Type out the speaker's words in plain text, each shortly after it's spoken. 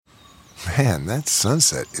Man, that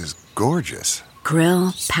sunset is gorgeous.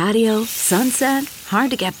 Grill, patio, sunset.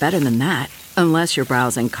 Hard to get better than that. Unless you're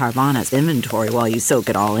browsing Carvana's inventory while you soak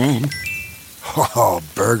it all in. Oh,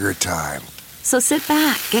 burger time. So sit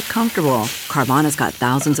back, get comfortable. Carvana's got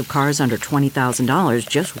thousands of cars under $20,000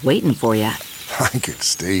 just waiting for you. I could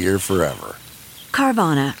stay here forever.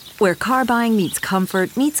 Carvana, where car buying meets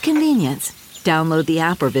comfort meets convenience. Download the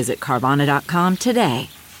app or visit Carvana.com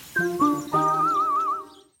today.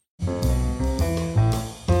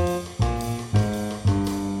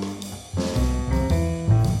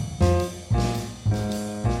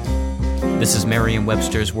 This is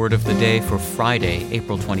Merriam-Webster's Word of the Day for Friday,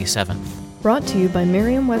 April 27th. Brought to you by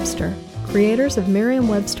Merriam-Webster, creators of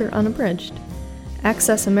Merriam-Webster Unabridged.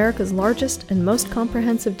 Access America's largest and most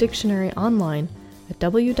comprehensive dictionary online at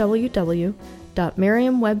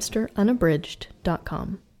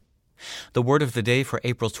www.merriam-websterunabridged.com. The word of the day for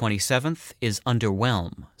April 27th is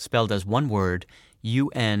underwhelm, spelled as one word,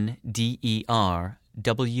 underwhelm.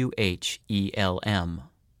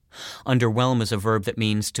 Underwhelm is a verb that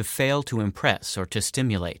means to fail to impress or to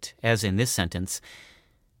stimulate, as in this sentence,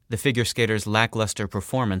 the figure skater's lackluster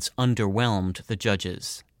performance underwhelmed the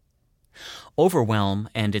judges. Overwhelm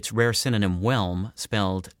and its rare synonym whelm,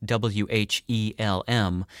 spelled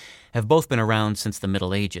WHELM, have both been around since the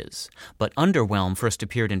Middle Ages, but underwhelm first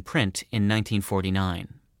appeared in print in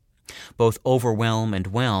 1949. Both overwhelm and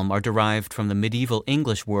whelm are derived from the medieval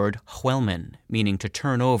English word whelmen, meaning to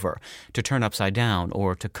turn over, to turn upside down,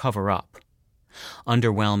 or to cover up.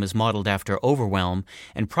 Underwhelm is modeled after overwhelm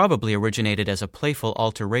and probably originated as a playful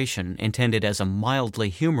alteration intended as a mildly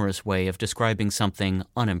humorous way of describing something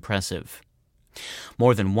unimpressive.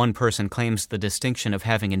 More than one person claims the distinction of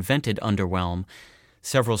having invented underwhelm.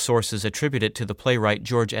 Several sources attribute it to the playwright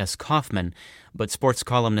George S. Kaufman, but sports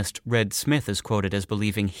columnist Red Smith is quoted as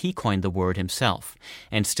believing he coined the word himself,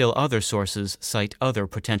 and still other sources cite other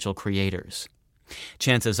potential creators.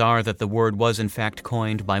 Chances are that the word was in fact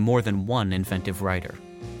coined by more than one inventive writer.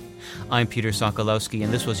 I'm Peter Sokolowski,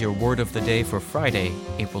 and this was your Word of the Day for Friday,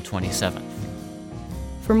 April 27th.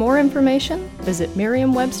 For more information, visit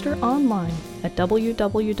Merriam-Webster online at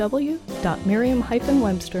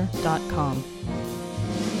www.merriam-webster.com.